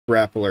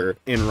grappler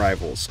in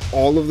Rivals.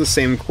 All of the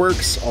same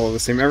quirks, all of the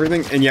same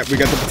everything, and yet we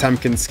got the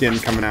Potemkin skin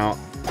coming out.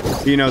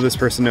 You know this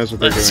person knows what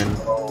they're doing.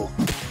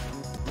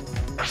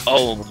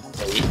 Oh,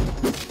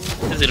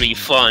 this is gonna be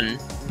fun.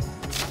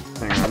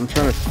 Hang on, I'm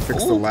trying to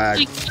fix the lag.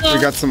 We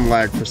got some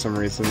lag for some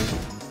reason.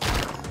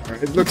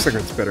 Right, it looks like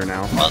it's better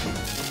now.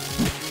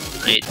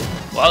 Right.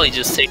 Wally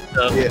just takes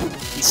up. Yeah.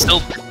 He's so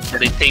big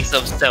that it takes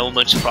up so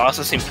much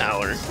processing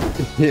power.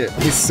 Yeah,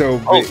 he's so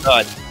big. Oh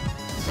god.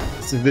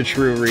 This is the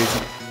true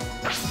reason.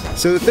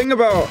 So the thing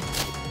about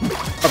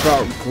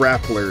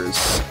grapplers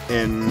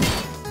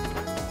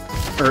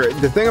or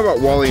the thing about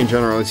Wally in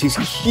general is he's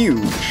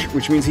huge,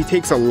 which means he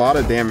takes a lot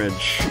of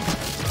damage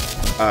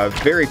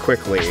very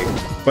quickly,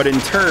 but in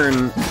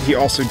turn, he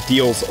also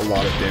deals a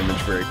lot of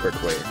damage very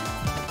quickly.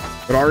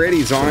 But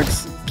already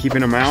Zonyx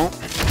keeping him out.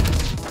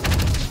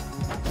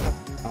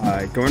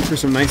 Going for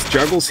some nice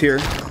juggles here.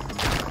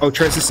 Oh,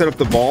 tries to set up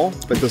the ball,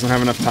 but doesn't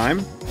have enough time.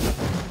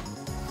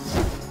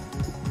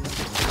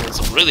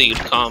 Some really good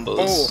combos.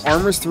 Oh,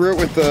 armors through it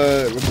with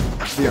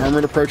the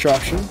armored approach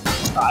option.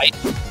 Side.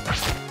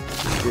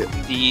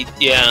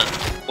 Yeah.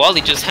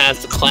 Wally just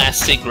has the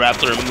classic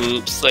grappler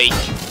moves, like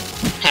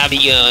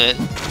having a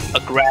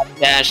grab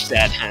dash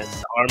that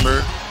has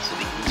armor, so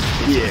they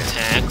can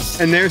attacks.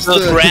 And there's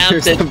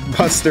the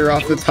buster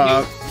off the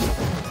top.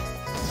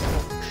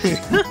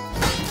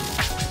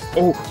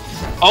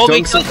 Oh,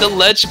 they got the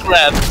ledge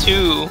grab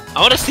too.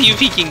 I want to see if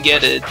he can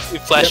get it.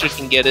 If Flasher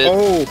can get it.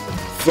 Oh,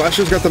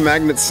 Flasher's got the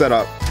magnets set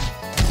up.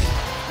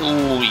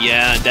 Oh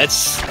yeah,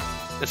 that's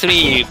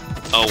really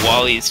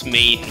Wally's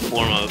main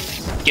form of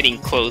getting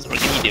close or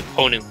getting the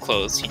opponent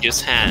close. He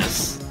just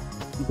has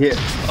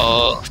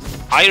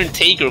Iron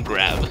Taker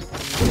grab.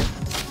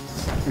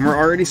 And we're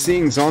already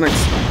seeing Zonyx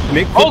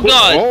make. Oh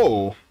god!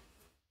 Oh,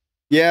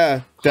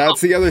 yeah, that's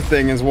the other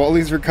thing is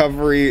Wally's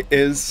recovery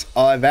is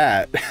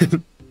that.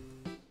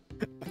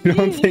 I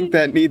don't think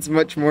that needs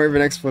much more of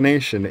an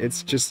explanation.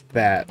 It's just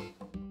that.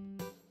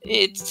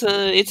 It's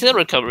a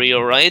recovery,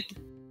 alright.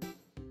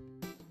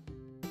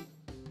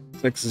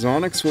 Like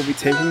Zonyx will be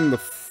taking the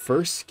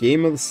first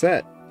game of the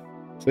set.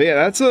 So yeah,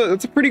 that's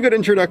a pretty good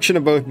introduction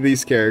of both of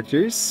these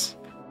characters.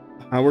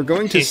 We're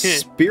going to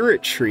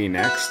Spirit Tree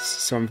next,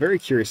 so I'm very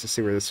curious to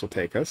see where this will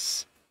take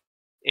us.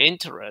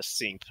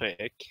 Interesting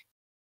pick.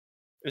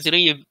 Is it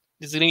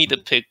gonna be the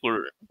pick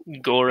where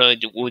Gura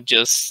will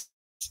just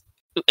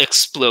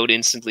explode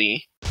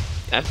instantly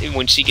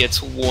when she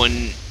gets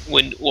when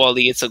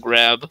Wally gets a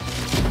grab?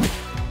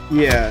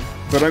 Yeah,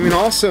 but I mean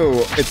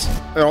also it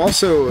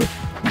also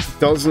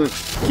doesn't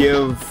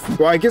give.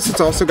 Well, I guess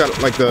it's also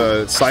got like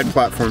the side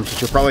platforms,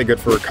 which are probably good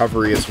for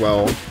recovery as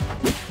well.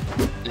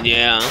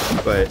 Yeah,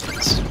 but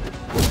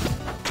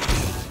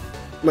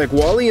like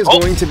Wally is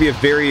going to be a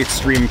very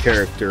extreme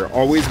character,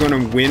 always going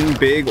to win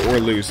big or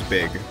lose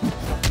big.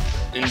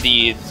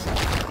 Indeed.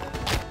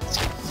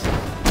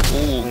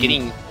 Ooh,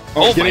 getting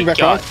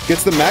back on,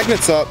 gets the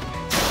magnets up,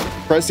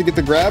 tries to get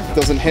the grab,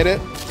 doesn't hit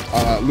it,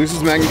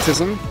 loses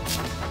magnetism.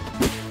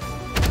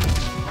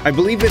 I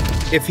believe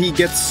if he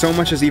gets so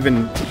much as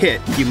even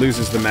hit, he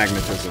loses the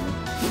magnetism.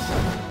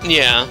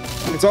 Yeah.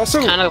 It's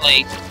also kind of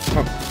like.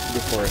 Oh, go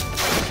for it.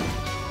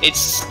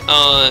 It's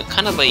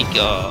kind of like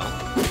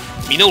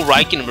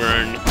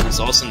Reichenburn is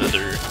also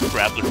another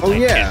grappler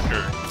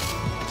character.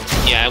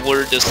 Yeah,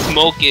 where the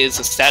smoke is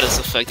a status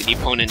effect that the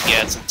opponent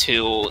gets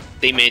until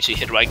they manage to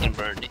hit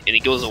Reichenburn, and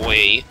it goes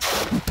away.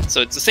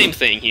 So it's the same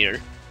thing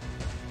here.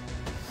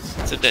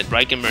 Except that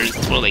Reichenburn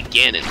is more like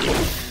Ganon,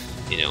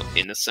 you know,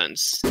 in a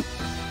sense.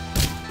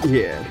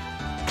 Yeah.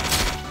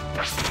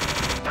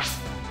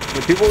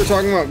 But people were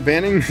talking about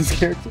banning this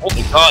character. Oh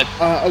my god.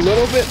 A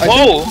little bit.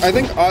 I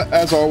think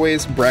as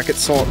always, bracket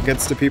salt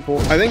gets to people.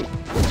 I think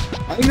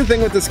the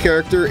thing with this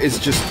character is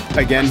just,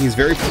 again, he's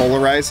very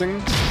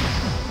polarizing.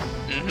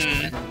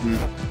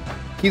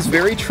 He's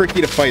very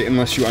tricky to fight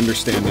unless you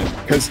understand it,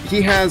 because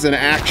he has an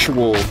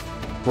actual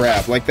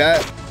grab. Like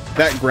that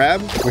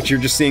grab, which you're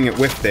just seeing it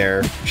whip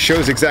there,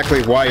 shows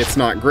exactly why it's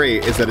not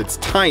great, is that it's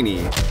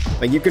tiny.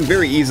 Like, you can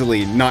very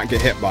easily not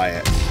get hit by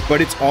it, but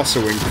it's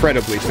also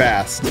incredibly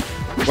fast.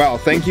 Wow,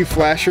 thank you,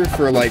 Flasher,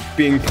 for, like,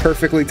 being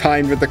perfectly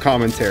timed with the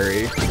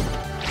commentary.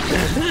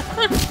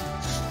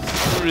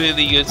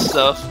 Really good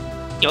stuff.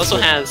 He also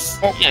has,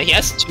 he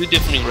has 2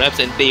 different reps,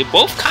 and they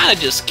both kind of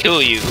just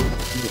kill you.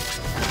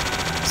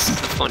 This is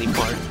the funny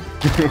part.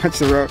 Watch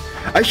the rope.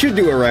 I should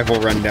do a rival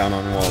rundown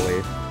on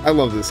Wally. I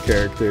love this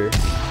character.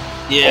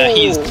 Yeah,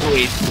 he's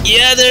great.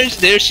 Yeah,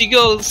 there she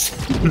goes.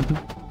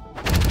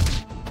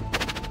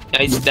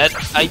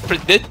 I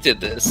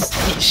predicted this.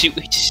 She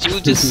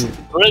just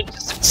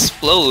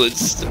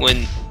explodes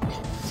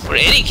or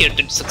any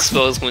character just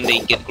explodes when they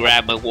get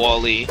grabbed by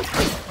Wally.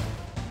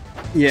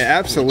 Yeah,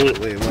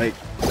 absolutely. Like,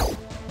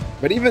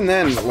 but even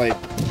then, like,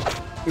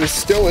 this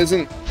still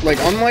isn't like,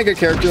 unlike a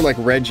character like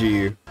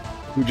Reggie,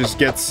 who just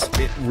gets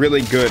it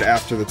really good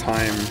after the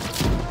time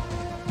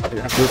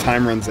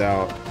runs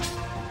out.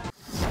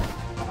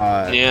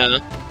 Yeah.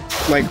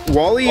 Like,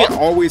 Wally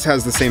always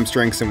has the same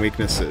strengths and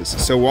weaknesses,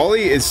 so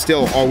Wally is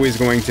still always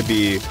going to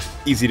be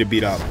easy to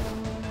beat up.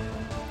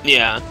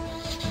 Yeah.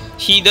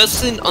 He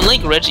doesn't,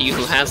 unlike Reggie,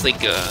 who has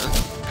like a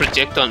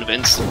projectile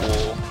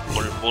invincible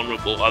or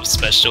vulnerable up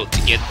special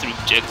to get through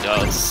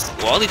projectiles,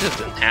 Wally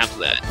doesn't have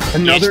that.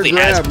 Another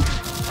grab.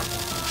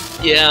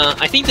 Yeah,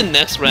 I think the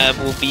next grab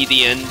will be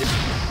the end.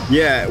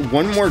 Yeah,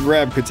 one more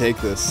grab could take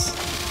this.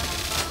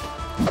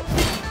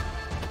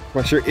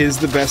 Flasher is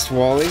the best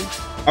Wally.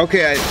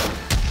 Okay,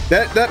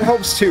 that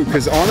helps too,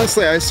 because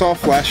honestly, I saw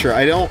Flasher.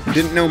 I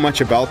didn't know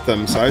much about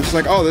them, so I was just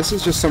like, oh, this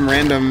is just some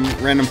random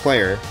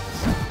player.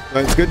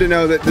 But it's good to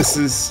know that this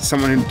is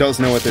someone who does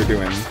know what they're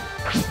doing.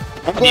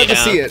 I'm glad to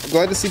see it.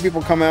 Glad to see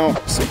people come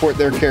out, support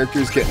their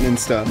characters, getting in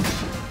stuff.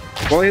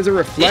 Well, he has a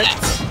reflect.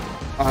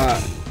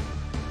 Yeah.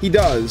 He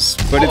does,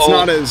 but it's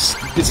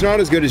not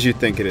as good as you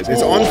think it is.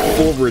 It's on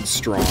forward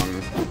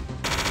strong.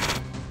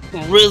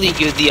 Really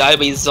good DI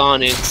by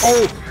Zonyx.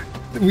 Oh,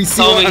 we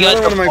see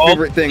another one of my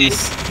favorite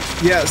things.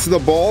 Yeah, so the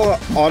ball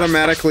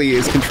automatically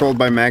is controlled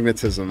by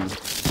magnetism.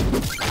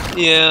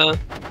 Yeah.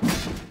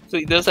 So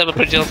he does have a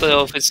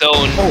projectile of his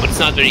own, but it's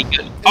not very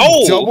good.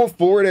 Oh! Double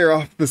forward air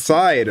off the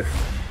side.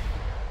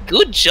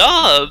 Good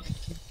job!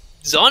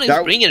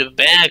 Zonyx bringing it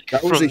back.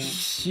 That was a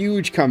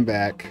huge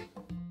comeback.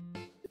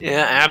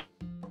 Yeah,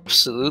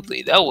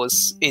 absolutely. That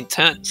was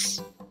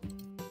intense.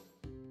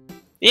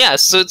 Yeah,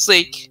 so it's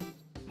like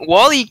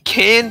Wally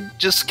can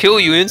just kill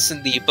you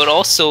instantly, but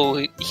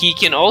also he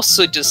can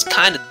also just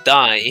kind of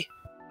die.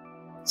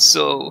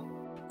 So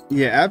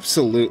yeah,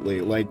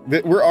 absolutely. Like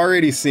we're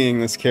already seeing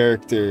this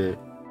character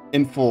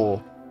in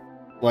full.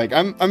 Like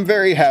I'm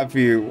very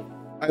happy.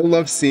 I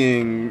love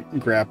seeing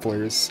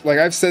grapplers. Like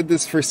I've said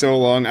this for so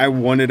long, I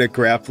wanted a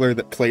grappler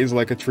that plays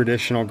like a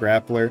traditional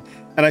grappler.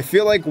 And I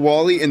feel like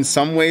Wally in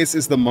some ways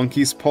is the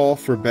monkey's paw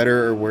for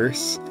better or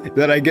worse.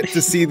 That I get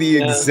to see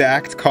the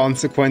exact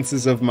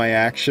consequences of my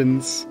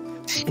actions.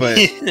 But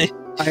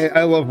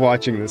I love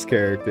watching this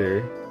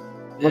character.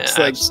 Looks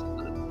like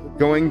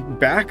going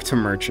back to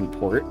Merchant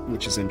Port,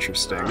 which is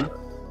interesting.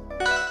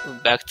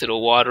 Back to the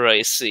water,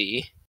 I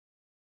see.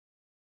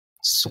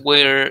 It's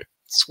where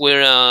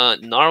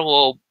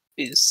Narwhal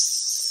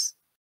is.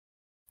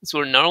 It's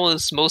where Narwhal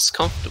is most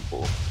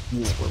comfortable.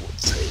 That's what I would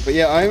say. But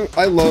yeah,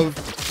 I love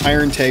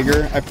Iron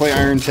Tiger. I play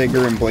Iron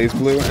Tiger and Blaze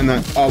Blue, and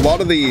a lot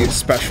of the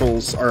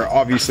specials are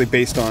obviously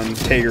based on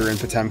Tiger and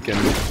Potemkin.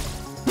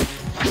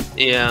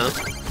 Yeah.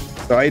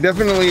 So I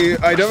definitely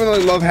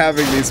love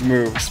having these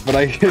moves, but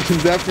I can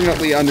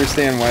definitely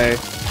understand why it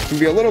can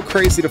be a little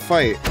crazy to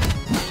fight.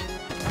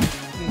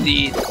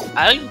 Indeed.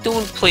 I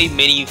don't play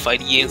many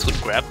fighting games with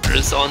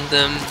grapplers on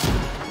them.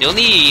 The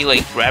only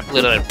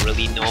grappler that I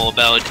really know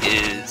about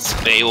is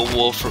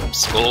Beowulf from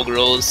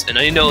Skullgirls, and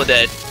I know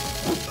that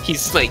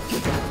he's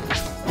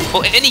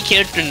well, any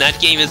character in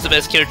that game is the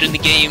best character in the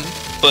game,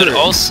 but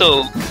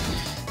also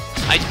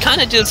I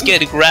kind of just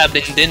get grabbed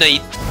and then I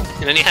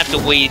have to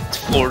wait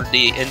for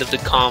the end of the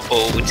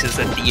combo, which is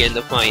at the end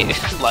of my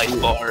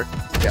life bar.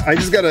 Yeah, I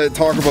just gotta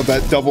talk about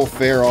that double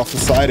fair off the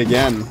side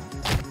again.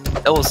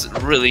 That was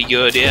really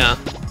good, yeah.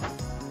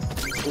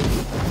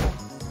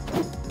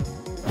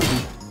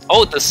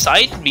 Oh, the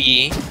side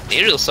B, the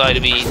aerial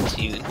side B,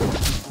 dude.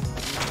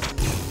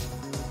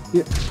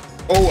 Yeah.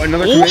 Oh,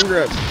 another command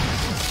grab.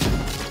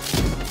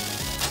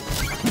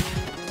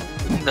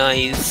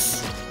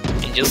 Nice.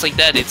 And just like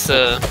that, it's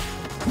a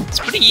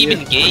pretty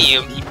even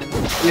game.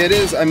 Yeah, it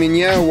is. I mean,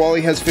 yeah,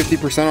 Wally has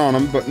 50% on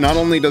him, but not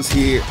only does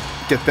he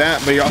get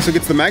that, but he also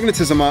gets the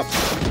magnetism up.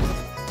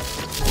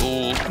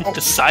 Ooh,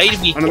 the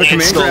side B. Another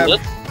command grab.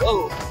 Let's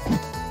go.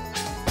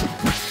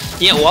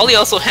 Yeah, Wally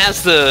also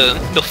has the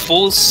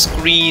full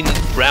screen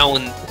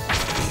round,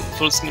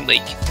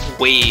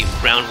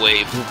 wave, round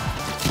wave.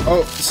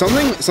 Oh,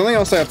 something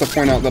else I have to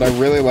point out that I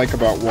really like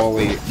about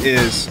Wally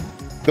is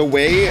the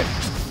way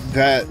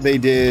that they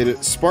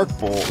did Spark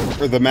Bolt,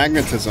 or the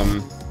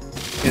magnetism,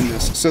 in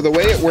this. So the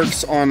way it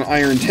works on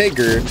Iron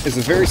Tiger is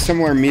a very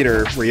similar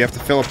meter, where you have to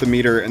fill up the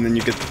meter and then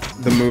you get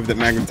the move that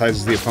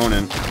magnetizes the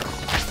opponent.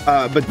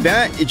 But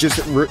it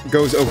just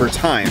goes over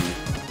time.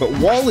 But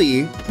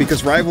Wally,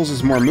 because Rivals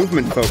is more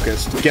movement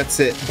focused, gets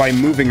it by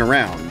moving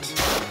around.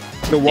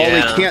 So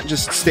Wally can't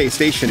just stay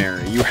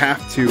stationary, you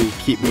have to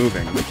keep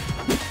moving.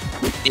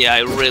 Yeah,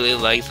 I really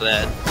like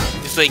that.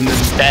 It's like the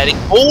static.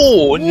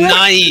 Oh,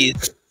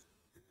 nice!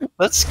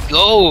 Let's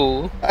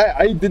go!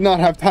 I did not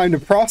have time to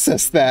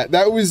process that.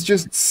 That was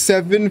just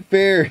 7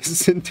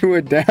 fairs into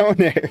a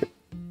down air.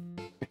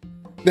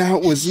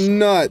 That was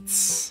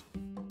nuts.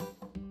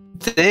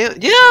 Damn,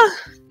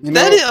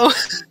 yeah!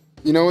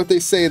 You know what they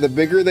say, the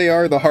bigger they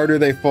are, the harder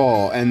they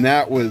fall, and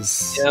that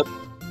was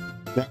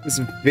that was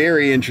a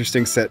very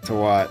interesting set to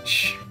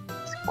watch.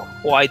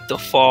 Quite the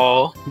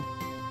fall.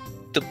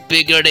 The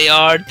bigger they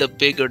are, the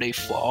bigger they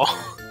fall.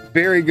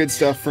 Very good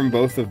stuff from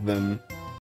both of them.